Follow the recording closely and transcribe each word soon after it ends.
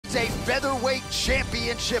It's a featherweight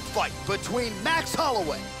championship fight between Max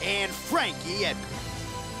Holloway and Frankie Edgar.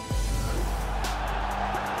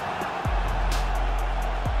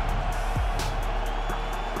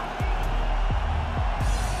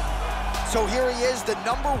 So here he is, the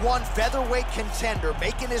 #1 featherweight contender,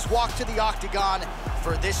 making his walk to the octagon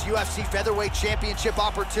for this UFC featherweight championship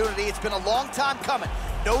opportunity. It's been a long time coming.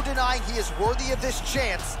 No denying he is worthy of this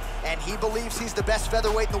chance, and he believes he's the best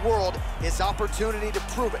featherweight in the world. His opportunity to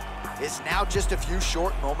prove it is now just a few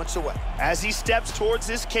short moments away. As he steps towards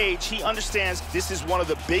this cage, he understands this is one of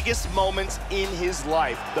the biggest moments in his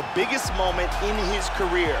life, the biggest moment in his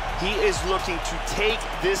career. He is looking to take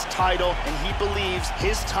this title, and he believes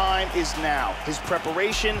his time is now. His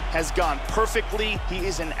preparation has gone perfectly. He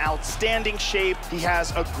is in outstanding shape. He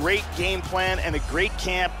has a great game plan and a great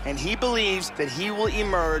camp, and he believes that he will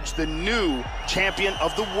emerge the new champion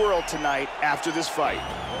of the world tonight after this fight.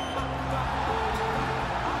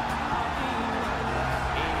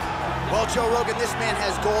 Well, Joe Rogan, this man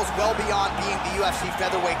has goals well beyond being the UFC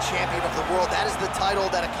featherweight champion of the world. That is the title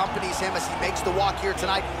that accompanies him as he makes the walk here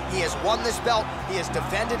tonight. He has won this belt, he has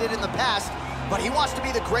defended it in the past, but he wants to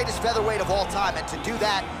be the greatest featherweight of all time, and to do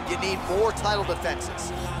that, you need more title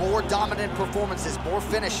defenses, more dominant performances, more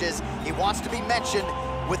finishes. He wants to be mentioned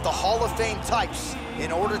with the Hall of Fame types.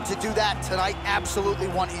 In order to do that tonight, absolutely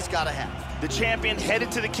one he's got to have. The champion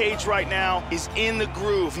headed to the cage right now is in the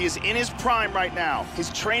groove. He is in his prime right now. His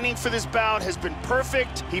training for this bout has been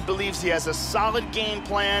perfect. He believes he has a solid game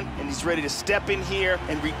plan, and he's ready to step in here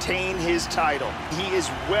and retain his title. He is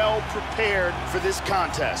well prepared for this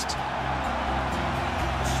contest.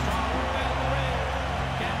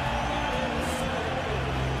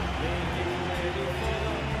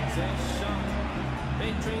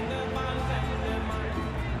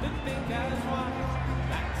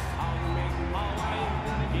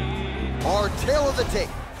 Our tale of the tape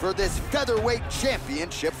for this featherweight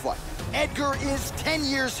championship fight. Edgar is 10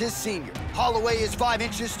 years his senior. Holloway is 5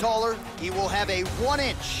 inches taller. He will have a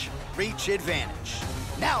 1-inch reach advantage.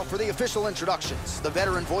 Now for the official introductions, the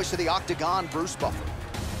veteran voice of the Octagon, Bruce Buffer.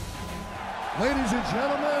 Ladies and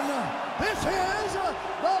gentlemen, this is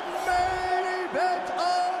the main event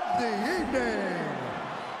of the evening.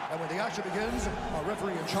 And when the action begins, our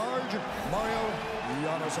referee in charge, Mario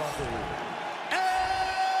Yamasaki.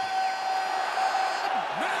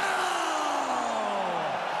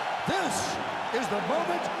 This is the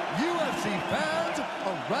moment UFC fans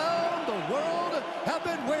around the world have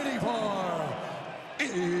been waiting for.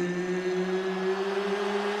 It's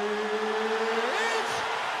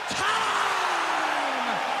time!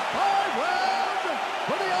 5 rounds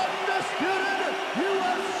for the undisputed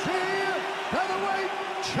UFC Featherweight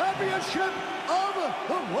Championship of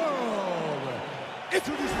the world.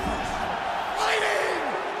 Introducing first, fighting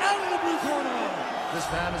out of the blue corner. This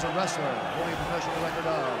man is a wrestler holding a professional record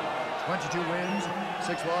of 22 wins,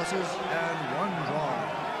 6 losses, and 1 draw.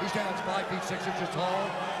 He stands 5 feet 6 inches tall,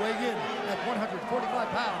 weighing in at 145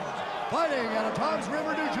 pounds. Fighting out of Toms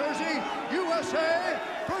River, New Jersey, USA,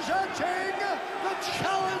 presenting the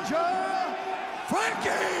challenger,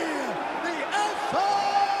 Frankie the Edgar!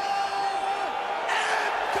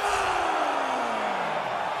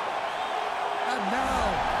 And now,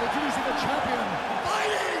 introducing the champion,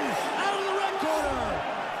 fighting out of the red corner.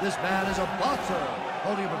 This man is a boxer,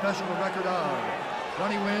 holding a professional record of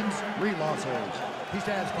 20 wins, 3 losses. He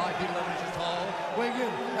stands 5 feet 11 inches tall, weighing in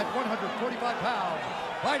at 145 pounds.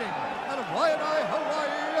 Fighting out of Waianae,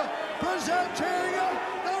 Hawaii, presenting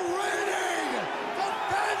the reigning,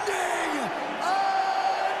 defending,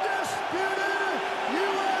 undisputed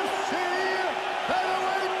UFC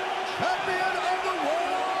featherweight champion of the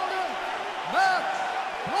world, Max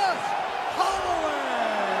Holloway.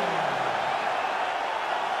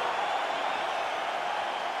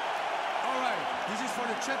 This is for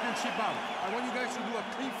the championship bout. I want you guys to do a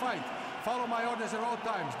clean fight. Follow my orders at all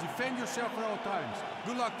times. Defend yourself at all times.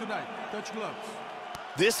 Good luck tonight. Touch gloves.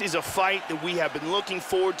 This is a fight that we have been looking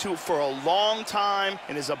forward to for a long time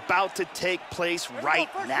and is about to take place right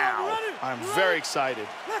now. I'm very excited.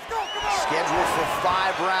 Let's go, come on! Scheduled for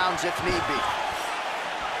 5 rounds if need be.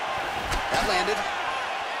 That landed.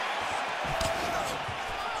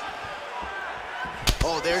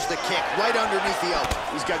 Oh, there's the kick right underneath the elbow.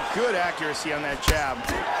 He's got good accuracy on that jab.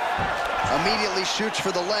 Immediately shoots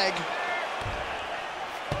for the leg.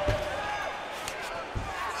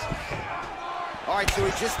 All right, so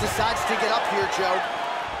he just decides to get up here, Joe.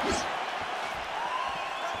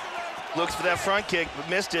 Looks for that front kick, but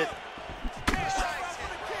missed it.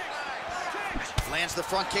 Lands the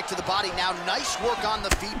front kick to the body. Now nice work on the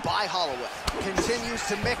feet by Holloway. Continues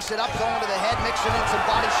to mix it up, going to the head, mixing in some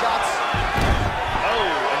body shots.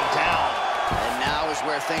 Oh, and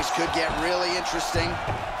things could get really interesting.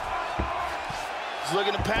 He's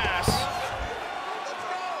looking to pass.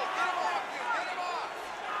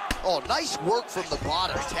 Oh, nice work from the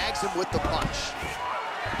bottom. Tags him with the punch.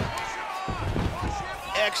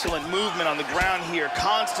 Excellent movement on the ground here.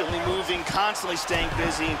 Constantly moving, constantly staying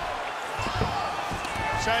busy.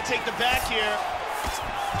 Trying to take the back here.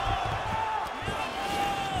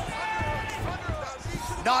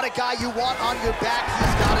 Not a guy you want on your back.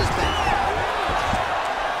 He's got his back.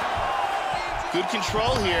 Good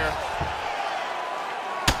control here.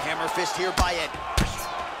 Hammer fist here by Edgar.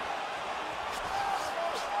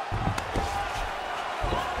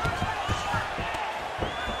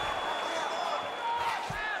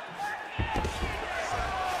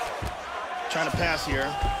 Trying to pass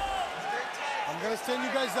here. I'm gonna stand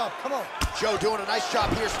you guys up. Come on. Joe doing a nice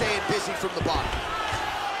job here, staying busy from the bottom.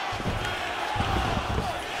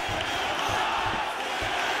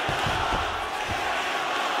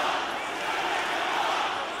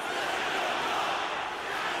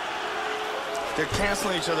 They're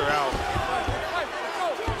canceling each other out.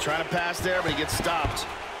 Trying to pass there, but he gets stopped.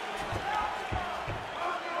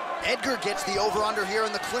 Edgar gets the over-under here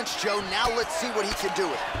in the clinch, Joe. Now let's see what he can do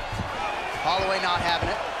with it. Holloway not having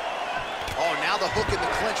it. Oh, now the hook in the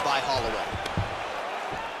clinch by Holloway.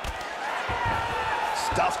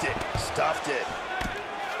 Stuffed it, stuffed it.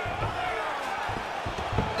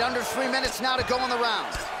 Under 3 minutes now to go in the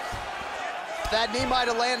round. That knee might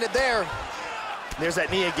have landed there. There's that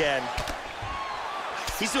knee again.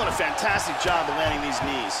 He's doing a fantastic job of landing these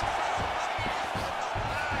knees.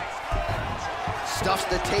 Stuffs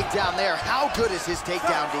the takedown there. How good is his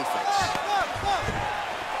takedown defense?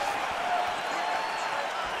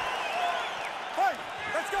 Hey,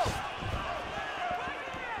 let's go.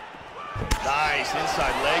 Nice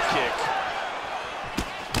inside leg kick.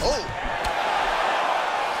 Oh.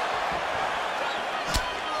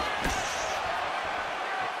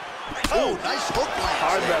 Oh, nice hook land.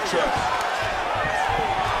 Hard left hook.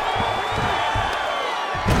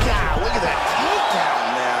 God, look at that takedown,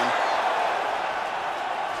 man.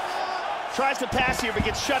 Tries to pass here, but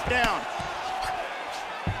gets shut down.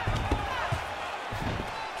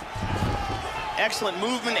 Excellent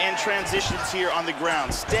movement and transitions here on the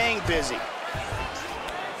ground, staying busy.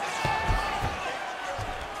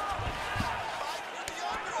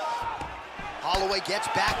 Holloway gets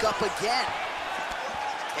back up again.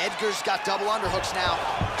 Edgar's got double underhooks now.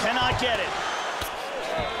 Cannot get it.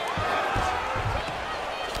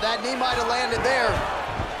 That knee might have landed there.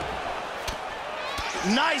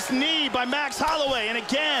 Nice knee by Max Holloway, and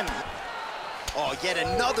again. Oh, yet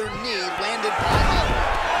another knee landed by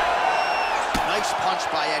Holloway. Nice punch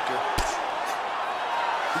by Edgar.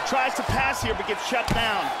 He tries to pass here, but gets shut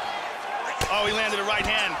down. Oh, he landed a right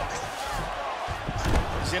hand.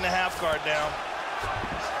 He's in the half guard now.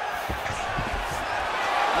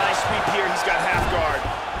 Nice sweep here, he's got half guard.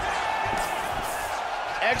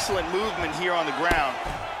 Excellent movement here on the ground.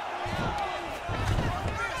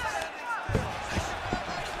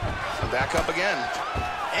 Back up again.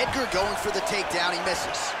 Edgar going for the takedown, he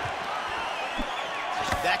misses.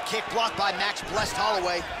 That kick blocked by Max blessed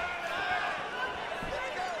Holloway.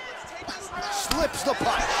 Slips the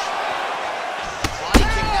punch. Body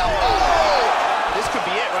kick now. Oh! This could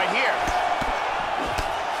be it right here.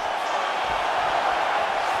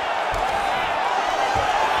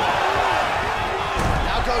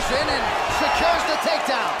 Now goes in and secures the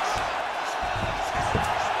takedown.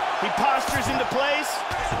 He postures into place.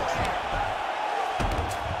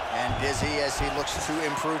 And busy as he looks to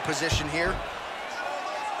improve position here.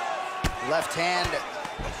 Left hand.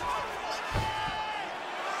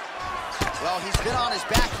 Well, he's been on his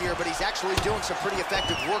back here, but he's actually doing some pretty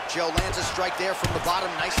effective work, Joe. Lands a strike there from the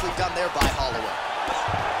bottom. Nicely done there by Holloway.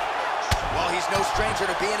 Well, he's no stranger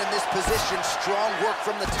to being in this position. Strong work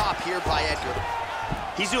from the top here by Edgar.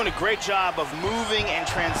 He's doing a great job of moving and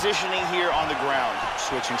transitioning here on the ground.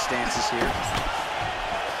 Switching stances here.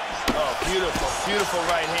 Oh, beautiful, beautiful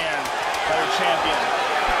right hand by our champion.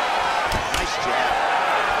 Nice jab.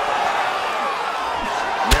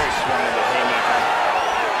 Very swung into the haymaker.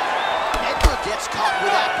 Edgar gets caught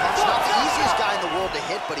with that punch. Not the easiest guy in the world to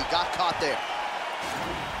hit, but he got caught there.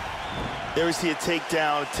 There we see a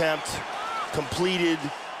takedown attempt completed.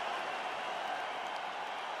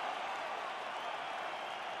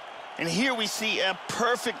 And here we see a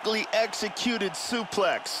perfectly executed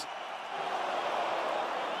suplex.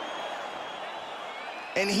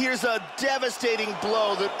 And here's a devastating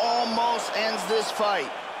blow that almost ends this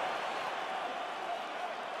fight.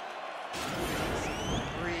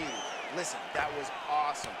 Breathe. Listen, that was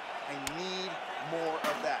awesome. I need more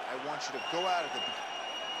of that. I want you to go out of the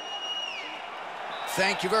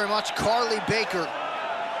Thank you very much, Carly Baker.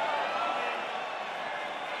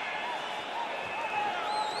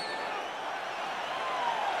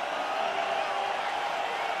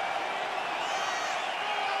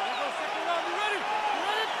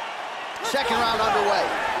 Second round underway.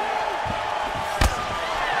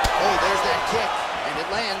 Oh, there's that kick, and it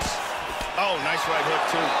lands. Oh, nice right hook,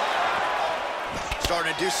 too.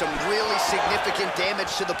 Starting to do some really significant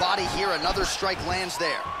damage to the body here. Another strike lands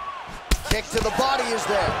there. Kick to the body is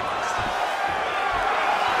there.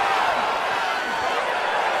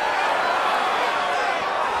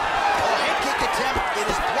 Oh, head kick attempt. It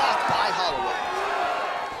is blocked by Holloway.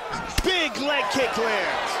 Big leg kick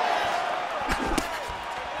lands.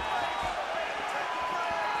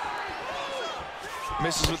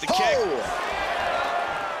 Misses with the kick.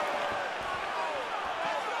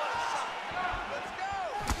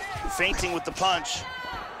 Feinting with the punch.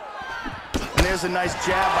 And there's a nice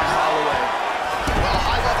jab by Holloway. Well,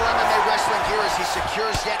 high-level MMA wrestling here as he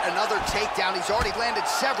secures yet another takedown. He's already landed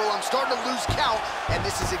several. I'm starting to lose count, and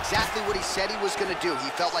this is exactly what he said he was going to do. He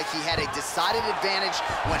felt like he had a decided advantage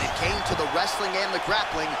when it came to the wrestling and the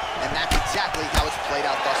grappling, and that's exactly how it's played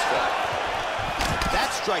out thus far.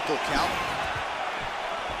 That strike will count.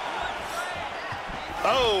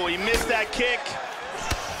 Oh, he missed that kick.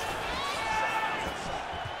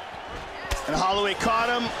 And Holloway caught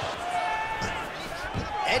him.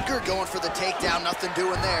 Edgar going for the takedown, nothing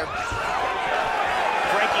doing there.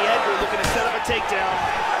 Frankie Edgar looking to set up a takedown.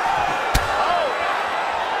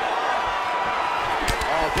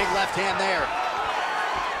 Oh, big left hand there.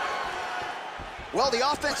 Well, the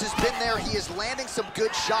offense has been there. He is landing some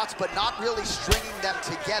good shots, but not really stringing them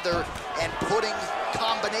together and putting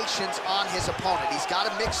combinations on his opponent. He's got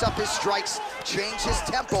to mix up his strikes, change his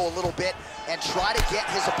tempo a little bit, and try to get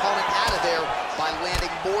his opponent out of there by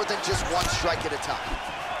landing more than just one strike at a time.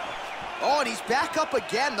 Oh, and he's back up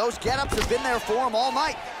again. Those get-ups have been there for him all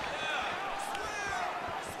night.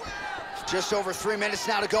 Just over 3 minutes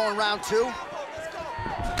now to go in round two.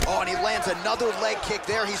 Oh, and he lands another leg kick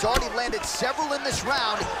there. He's already landed several in this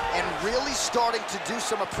round and really starting to do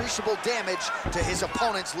some appreciable damage to his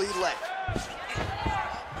opponent's lead leg.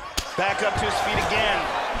 Back up to his feet again.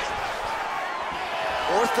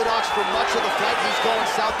 Orthodox for much of the fight. He's going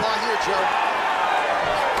southpaw here, Joe.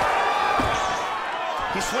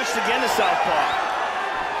 He switched again to southpaw.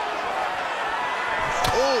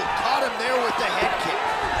 Oh, caught him there with the head kick.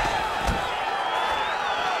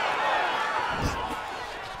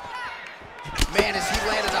 Man, as he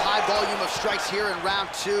landed a high volume of strikes here in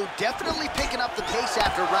round two, definitely picking up the pace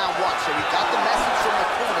after round one. So he got the message from the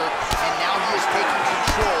corner, and now he is taking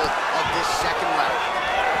control of this second round.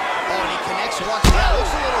 Oh, and he connects once now.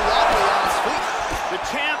 Looks a little wobbly on his feet. The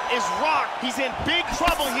champ is rocked. He's in big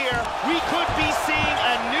trouble here. We could be seeing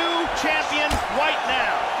a new champion right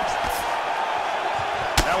now.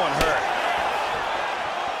 That one hurt.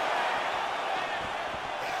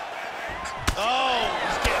 Oh,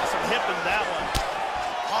 he's getting some hip in that one.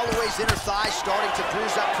 Holloway's inner thigh starting to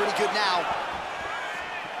bruise up pretty good now.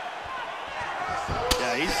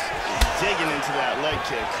 Yeah, he's digging into that leg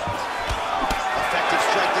kick. Effective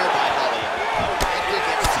strike there by Holloway. Edgar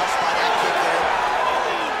gets touched by that kick there.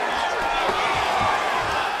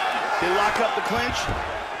 They lock up the clinch.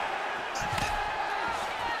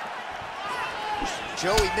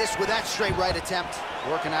 Joey missed with that straight right attempt.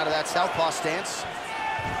 Working out of that southpaw stance.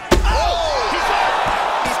 Oh!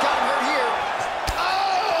 He's got him hurt here.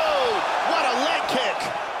 Oh! What a leg kick!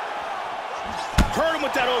 Hurt him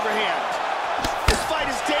with that overhand. This fight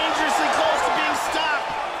is dangerously close to being stopped.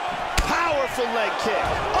 Powerful leg kick.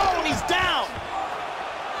 Oh, and he's down!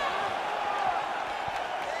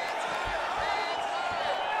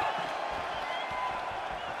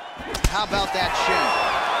 How about that shin?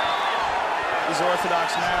 He's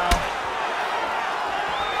orthodox now.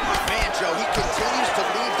 Man, Joe, he continues to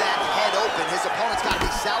leave that head open. His opponent's got to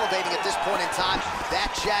be salivating at this point in time.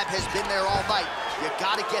 That jab has been there all night. You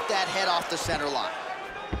got to get that head off the center line.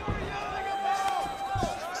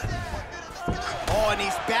 Oh, and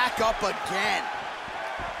he's back up again.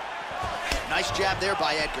 Nice jab there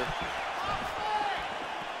by Edgar.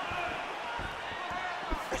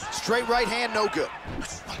 Straight right hand, no good.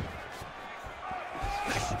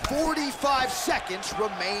 45 seconds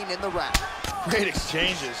remain in the round. Great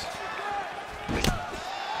exchanges.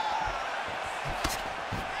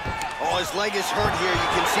 Oh, his leg is hurt here. You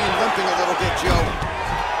can see him limping a little bit, Joe.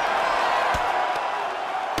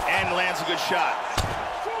 And lands a good shot.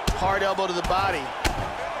 Hard elbow to the body.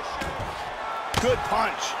 Good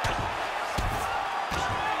punch.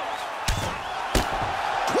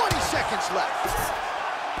 20 seconds left.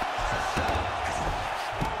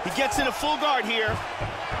 He He gets in a full guard here.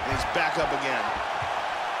 And he's back up again.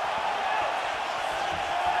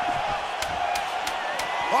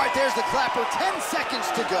 All right, there's the clapper. 10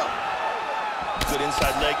 seconds to go. Good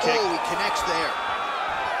inside leg kick. Oh, he connects there.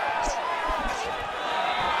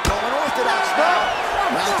 Going orthodox now.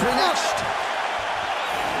 Round 3 next.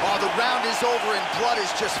 Oh, the round is over and blood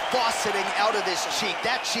is just fauceting out of this cheek.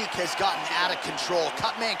 That cheek has gotten out of control.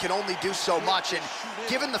 Cutman can only do so much, and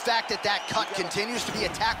given the fact that that cut continues to be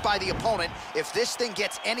attacked by the opponent, if this thing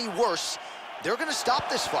gets any worse, they're gonna stop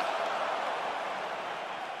this fight.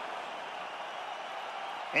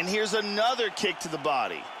 And here's another kick to the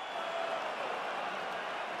body.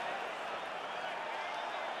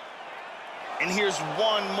 And here's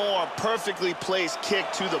one more perfectly placed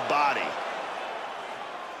kick to the body.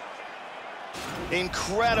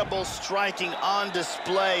 Incredible striking on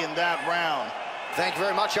display in that round. Thank you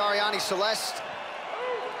very much, Ariane Celeste.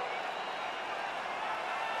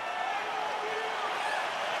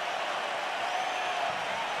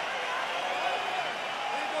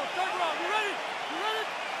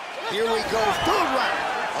 Here we go, third round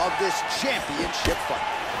of this championship fight.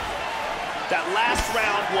 That last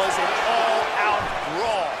round was an all-out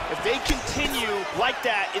brawl. If they continue like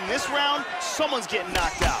that in this round, someone's getting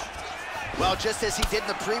knocked out. Well, just as he did in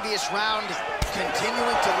the previous round,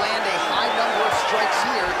 continuing to land a high number of strikes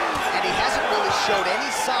here, and he hasn't really showed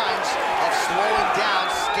any signs of slowing down.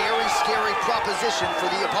 Scary, scary proposition for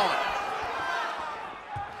the opponent.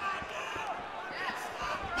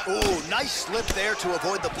 Ooh, nice slip there to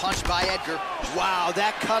avoid the punch by Edgar. Wow,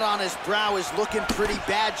 that cut on his brow is looking pretty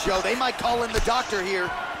bad, Joe. They might call in the doctor here.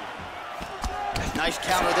 Nice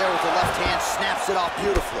counter there with the left hand, snaps it off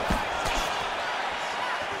beautifully.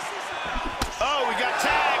 Oh, we got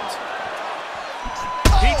tagged.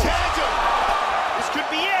 Oh. He tagged him. This could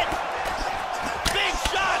be it. Big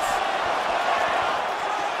shots.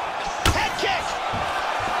 Head kick.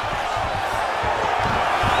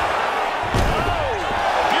 Oh,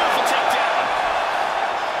 beautiful takedown.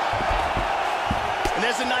 And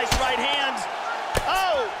there's a nice right hand.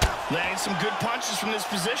 Oh, landing some good punches from this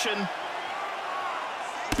position.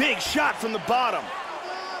 Big shot from the bottom.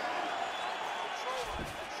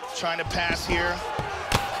 Trying to pass here.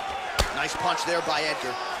 Nice punch there by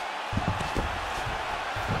Edgar.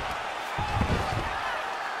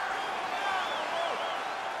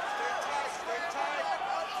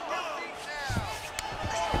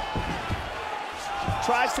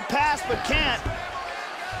 Tries to pass, but can't.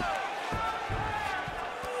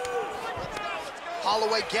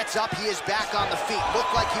 Holloway gets up, he is back on the feet.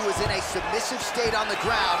 Looked like he was in a submissive state on the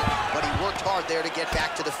ground, but he worked hard there to get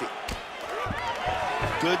back to the feet.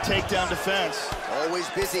 Good takedown defense. Always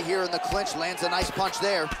busy here in the clinch, lands a nice punch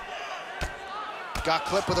there. Got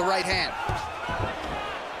clipped with the right hand.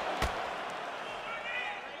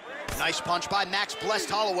 Nice punch by Max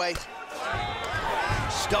Blessed Holloway.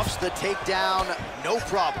 Stuffs the takedown, no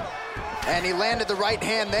problem. And he landed the right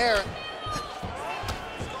hand there.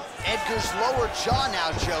 Edgar's lower jaw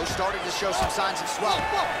now, Joe, starting to show some signs of swelling.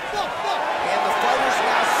 And the fighters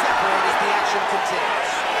now separate as the action continues.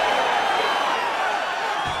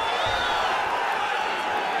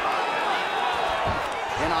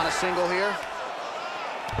 In on a single here.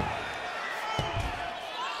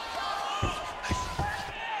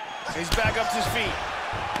 He's back up to his feet.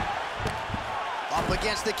 Up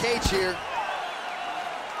against the cage here.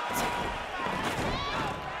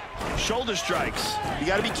 Shoulder strikes. You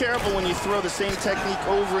got to be careful when you throw the same technique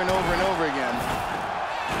over and over and over again.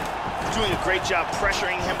 Doing a great job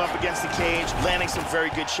pressuring him up against the cage, landing some very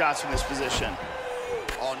good shots from this position.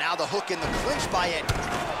 Oh, now the hook in the clinch by Edgar.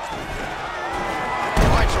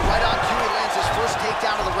 All right, so right on cue, he lands his first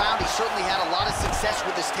takedown of the round. He certainly had a lot of success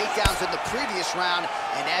with his takedowns in the previous round,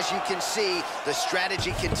 and as you can see, the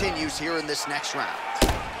strategy continues here in this next round.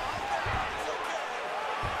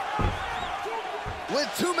 With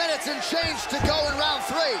 2 minutes and change to go in round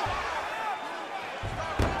 3.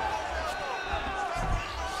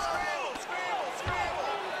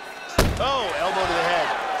 Oh, elbow to the head.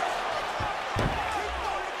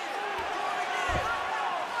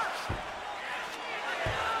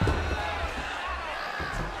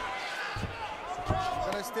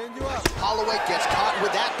 Gonna stand you up. Holloway gets caught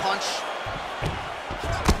with that punch.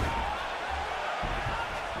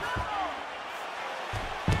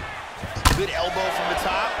 Good elbow from the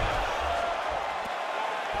top.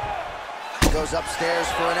 Goes upstairs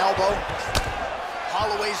for an elbow.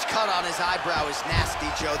 Holloway's cut on his eyebrow is nasty,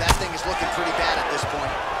 Joe. That thing is looking pretty bad at this point.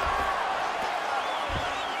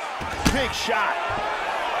 Big shot.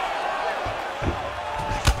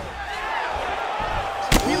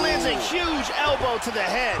 He lands a huge elbow to the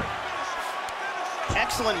head.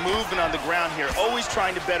 Excellent movement on the ground here, always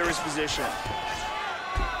trying to better his position.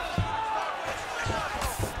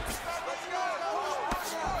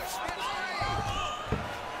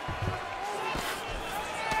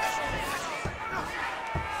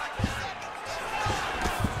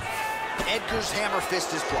 Edgar's hammer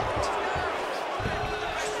fist is blocked.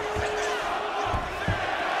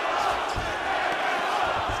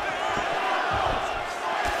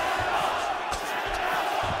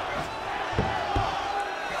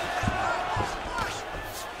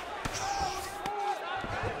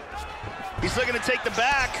 He's looking to take the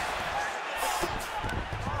back.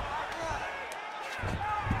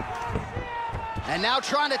 And now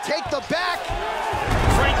trying to take the back.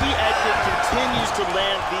 Frankie Edgar continues to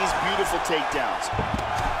land these beautiful takedowns.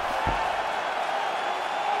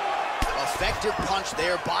 Effective punch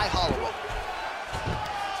there by Holloway.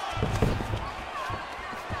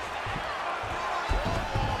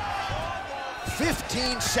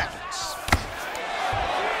 "15 seconds.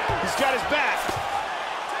 He's got his back.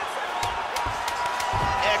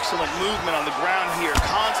 Excellent movement on the ground here.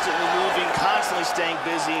 Constantly moving, constantly staying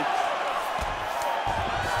busy.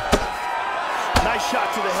 Nice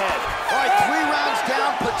shot to the head. All right, 3 rounds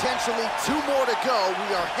down, potentially 2 more to go.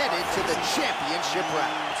 We are headed to the championship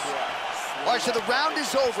rounds. All right, so the round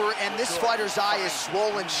is over, and this fighter's eye is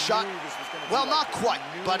swollen shut. Well, not quite,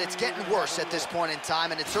 but it's getting worse at this point in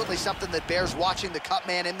time, and it's certainly something that bears watching. The cut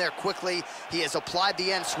man in there quickly. He has applied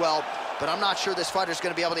the end swell, but I'm not sure this fighter's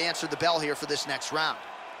going to be able to answer the bell here for this next round.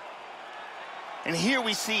 And here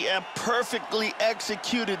we see a perfectly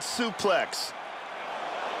executed suplex.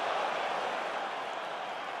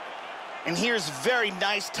 And here's very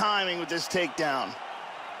nice timing with this takedown.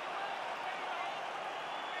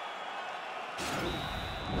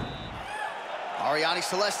 Ariane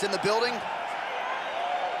Celeste in the building.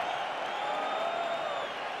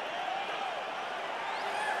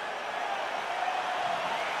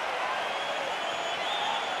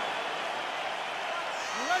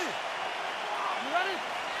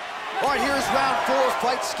 All right, here's round 4,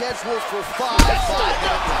 fight scheduled for 5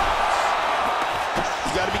 5-minute rounds.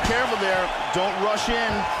 You got to be careful there. Don't rush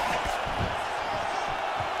in.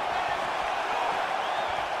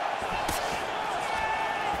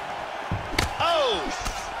 Oh!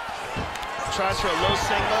 Tries for a low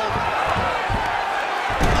single.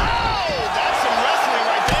 Oh! That's some wrestling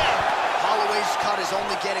right there. Holloway's cut is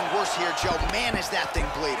only getting worse here, Joe. Man, is that thing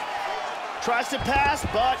bleeding. Tries to pass,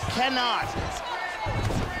 but cannot.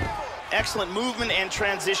 Excellent movement and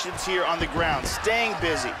transitions here on the ground. Staying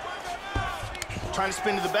busy. Trying to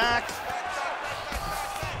spin to the back.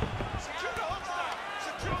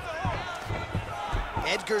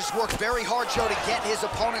 Edgar's worked very hard, Joe, to get his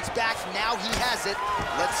opponent's back. Now he has it.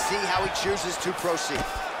 Let's see how he chooses to proceed.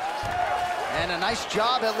 And a nice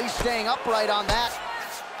job at least staying upright on that.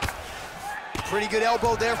 Pretty good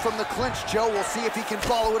elbow there from the clinch, Joe. We'll see if he can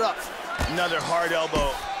follow it up. Another hard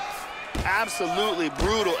elbow. Absolutely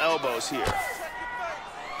brutal elbows here.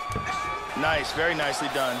 Nice, very nicely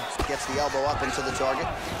done. Gets the elbow up into the target.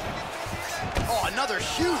 Oh, another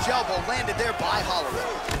huge elbow landed there by Holloway.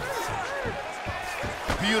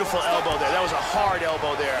 Beautiful elbow there. That was a hard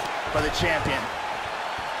elbow there by the champion.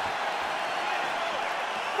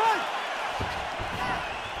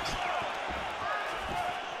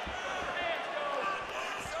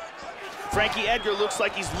 Frankie Edgar looks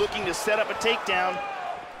like he's looking to set up a takedown.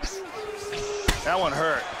 That one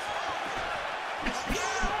hurt.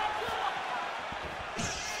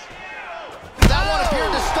 That one appeared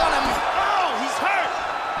to stun him. Oh, he's hurt.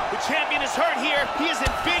 The champion is hurt here. He is in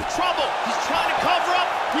big trouble. He's trying to cover up.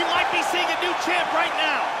 We might be seeing a new champ right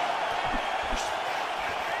now.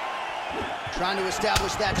 Trying to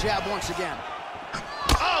establish that jab once again.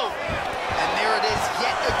 Oh! And there it is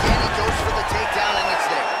yet again. He goes for the takedown, and it's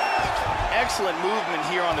there. Excellent movement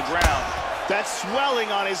here on the ground. That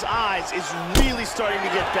swelling on his eyes is really starting to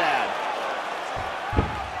get bad.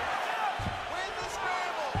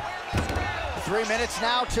 3 minutes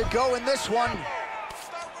now to go in this one.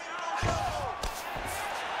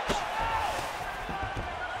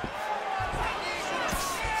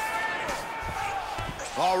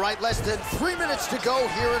 All right, less than 3 minutes to go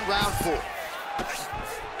here in round 4.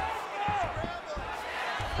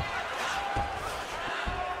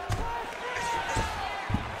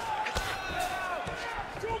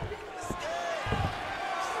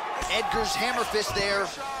 Edgar's hammer fist there.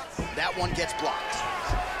 That one gets blocked.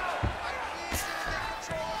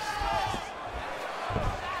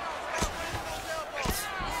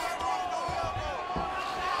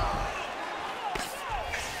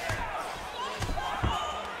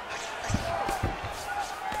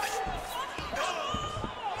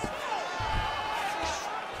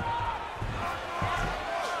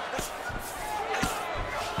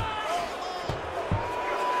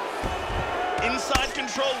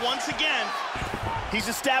 once again. He's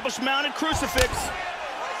established mounted crucifix.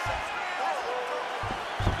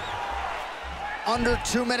 Under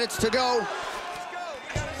 2 minutes to go.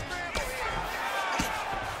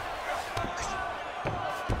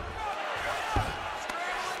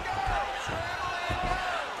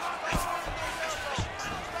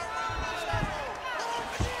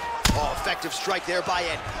 Oh, effective strike there by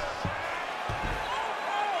Edgar.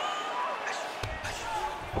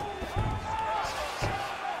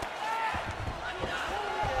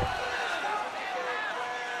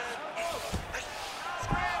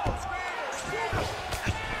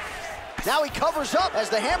 Now he covers up as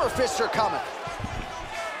the hammer fists are coming.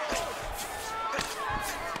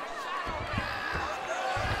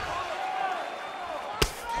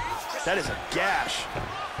 That is a gash.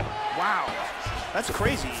 Wow, that's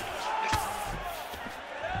crazy.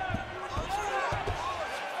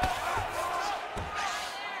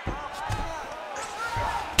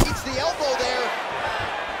 Eats the elbow there.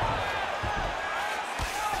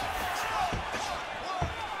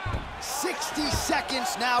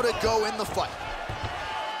 Seconds now to go in the fight.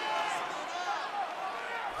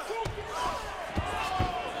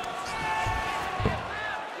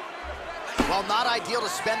 Well, not ideal to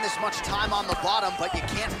spend this much time on the bottom, but you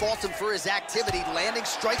can't fault him for his activity. Landing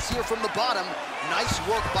strikes here from the bottom. Nice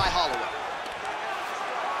work by Holloway.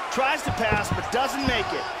 Tries to pass, but doesn't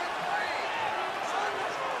make it.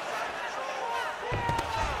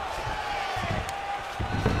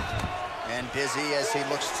 And busy as he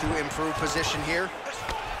looks to improve position here.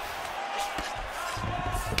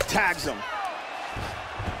 Tags him.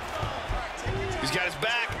 He's got his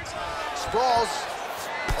back. Sprawls.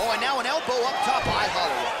 Oh, and now an elbow up top by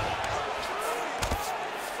Holloway.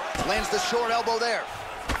 Lands the short elbow there.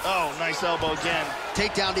 Oh, nice elbow again.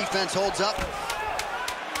 Takedown defense holds up.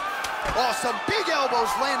 Oh, some big elbows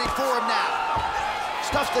landing for him now.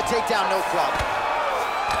 Stuffs the takedown, no problem.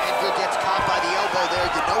 Edgar gets caught by the elbow there.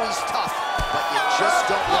 You know he's tough, but you just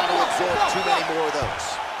don't want to absorb too many more of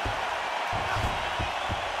those.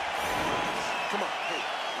 Come on, hey,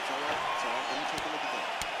 it's all right, it's all right. Let me take a look at that.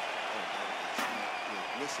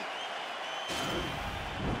 Listen.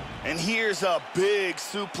 And here's a big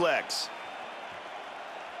suplex.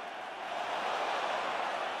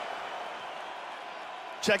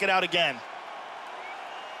 Check it out again.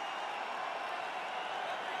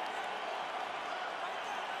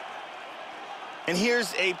 And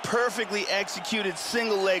here's a perfectly executed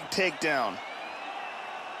single leg takedown.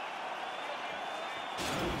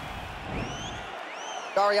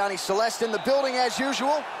 Ariane Celeste in the building as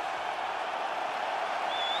usual.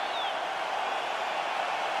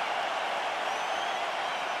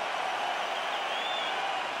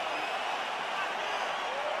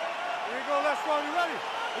 Here we go, last round. You ready?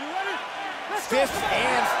 Are you ready? Let's go. Fifth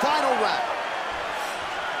and final round.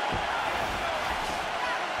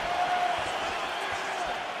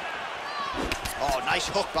 Oh, nice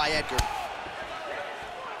hook by Edgar.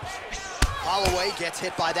 Holloway gets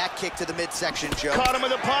hit by that kick to the midsection, Joe. Caught him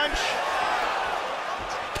with a punch.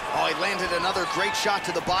 Oh, he landed another great shot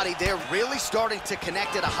to the body there. Really starting to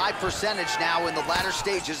connect at a high percentage now in the latter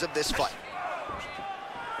stages of this fight.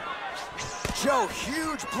 Joe,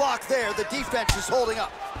 huge block there. The defense is holding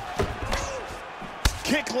up.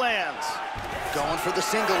 Kick lands. Going for the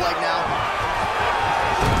single leg now.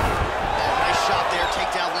 Oh, nice shot there.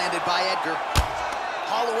 Takedown landed by Edgar.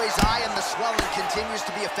 Holloway's eye and the swelling continues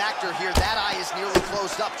to be a factor here. That eye is nearly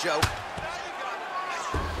closed up, Joe.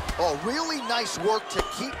 Oh, really nice work to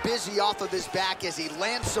keep Busy off of his back as he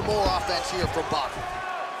lands some more offense here from bottom.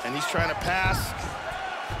 And he's trying to pass.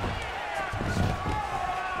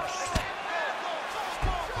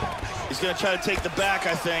 He's gonna try to take the back,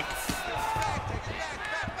 I think.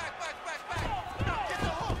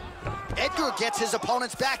 Edgar gets his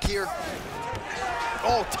opponent's back here.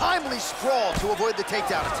 Oh, timely sprawl to avoid the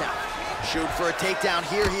takedown attempt. Shoot for a takedown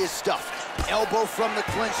here, he is stuffed. Elbow from the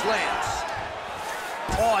clinch lands.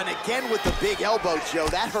 Oh, and again with the big elbow, Joe.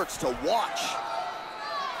 That hurts to watch.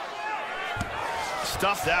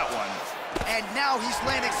 Stuff that one. And now he's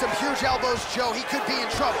landing some huge elbows, Joe. He could be in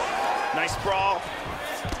trouble. Nice sprawl.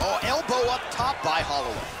 Oh, elbow up top by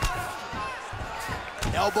Holloway.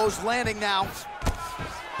 Elbows landing now.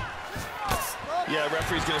 Yeah,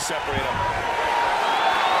 referee's gonna separate him.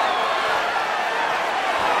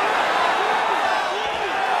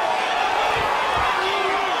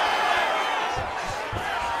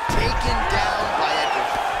 Taken down by Edgar.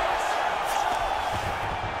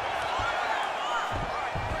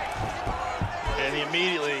 And he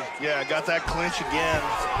immediately, yeah, got that clinch again.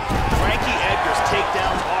 Frankie Edgar's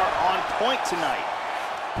takedowns are on point tonight.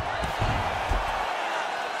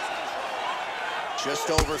 Just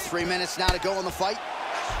over 3 minutes now to go in the fight.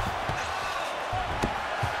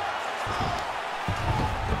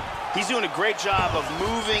 He's doing a great job of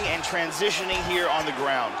moving and transitioning here on the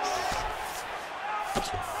ground.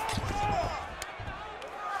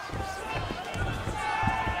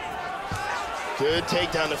 Good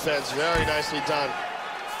takedown defense, very nicely done.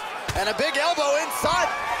 And a big elbow inside.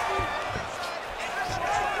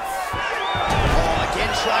 Oh,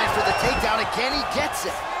 again trying for the takedown. Again, he gets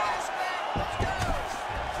it.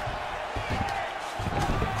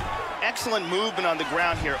 Excellent movement on the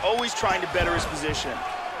ground here, always trying to better his position.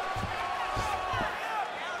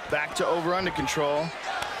 Back to over-under control.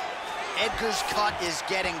 Edgar's cut is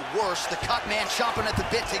getting worse. The cut man chomping at the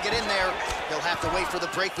bit to get in there. He'll have to wait for the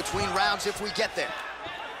break between rounds if we get there.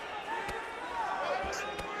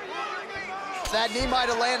 That knee might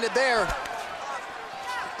have landed there.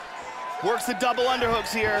 Works the double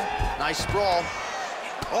underhooks here. Nice sprawl.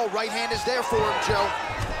 Oh, right hand is there for him, Joe.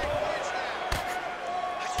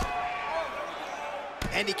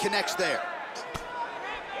 And he connects there.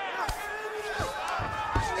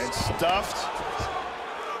 And stuffed.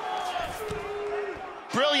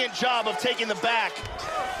 Brilliant job of taking the back.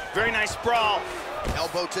 Very nice sprawl.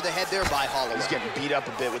 Elbow to the head there by Holloway. He's getting beat up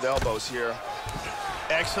a bit with elbows here.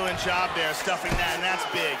 Excellent job there, stuffing that, and that's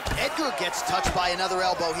big. Edgar gets touched by another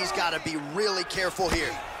elbow. He's got to be really careful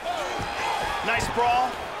here. Nice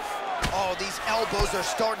sprawl. Oh, these elbows are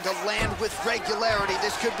starting to land with regularity.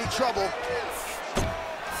 This could be trouble.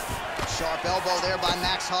 Sharp elbow there by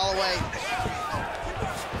Max Holloway.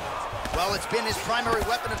 Well, it's been his primary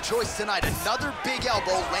weapon of choice tonight. Another big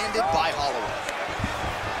elbow landed by Holloway.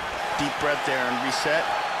 Deep breath there and reset.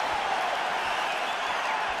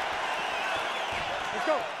 Let's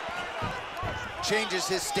go. Changes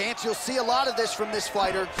his stance. You'll see a lot of this from this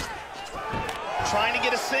fighter. Trying to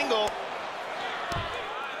get a single.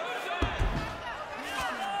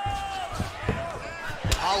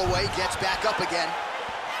 Holloway gets back up again.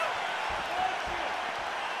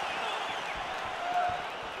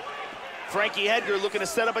 Frankie Edgar looking to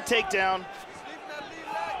set up a takedown.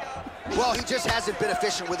 Well, he just hasn't been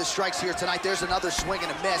efficient with his strikes here tonight. There's another swing and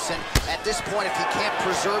a miss, and at this point, if he can't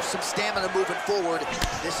preserve some stamina moving forward,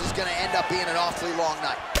 this is going to end up being an awfully long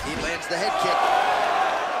night. He lands the head kick.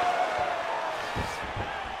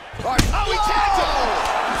 All right. Oh, he tagged him!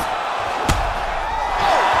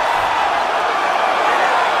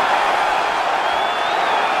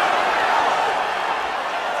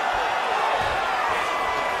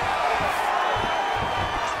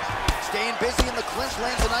 Staying busy in the clinch,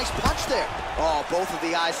 lands a nice punch there. Oh, both of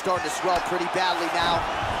the eyes starting to swell pretty badly now.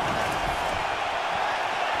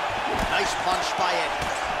 Nice punch by Edgar.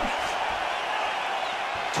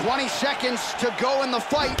 20 seconds to go in the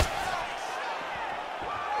fight.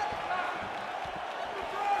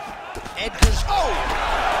 Edgar's, oh!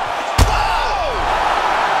 Whoa!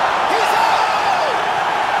 He's out!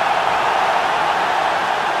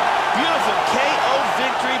 Beautiful KO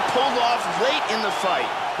victory pulled off late in the fight.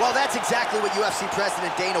 Well, that's exactly what UFC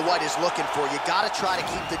President Dana White is looking for. You got to try to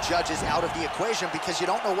keep the judges out of the equation because you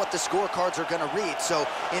don't know what the scorecards are going to read. So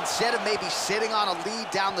instead of maybe sitting on a lead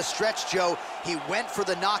down the stretch, Joe, he went for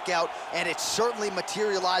the knockout, and it certainly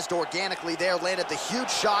materialized organically there. Landed the huge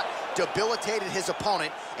shot, debilitated his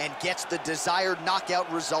opponent, and gets the desired knockout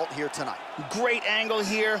result here tonight. Great angle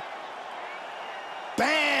here.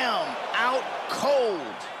 Bam! Out cold.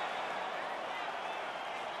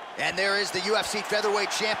 And there is the UFC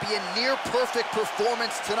featherweight champion. Near perfect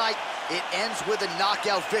performance tonight. It ends with a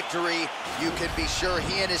knockout victory. You can be sure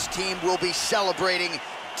he and his team will be celebrating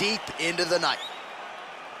deep into the night.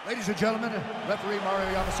 Ladies and gentlemen, referee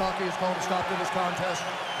Mario Yamasaki has called a stop to this contest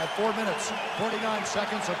at 4 minutes, 49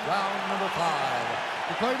 seconds of round number 5.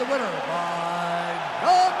 Declaring the winner by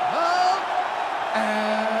knockout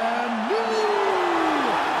and new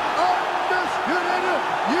undisputed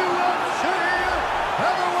UFC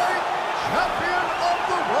featherweight champion of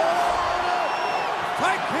the world,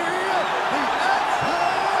 Frankie Edgar.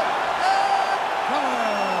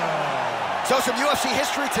 So some UFC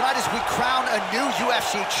history tonight as we crown a new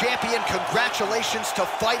UFC champion. Congratulations to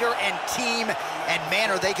fighter and team. And man,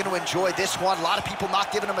 are they going to enjoy this one. A lot of people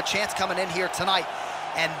not giving him a chance coming in here tonight.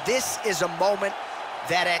 And this is a moment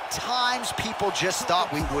that at times people just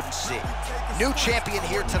thought we wouldn't see. New champion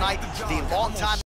here tonight, the longtime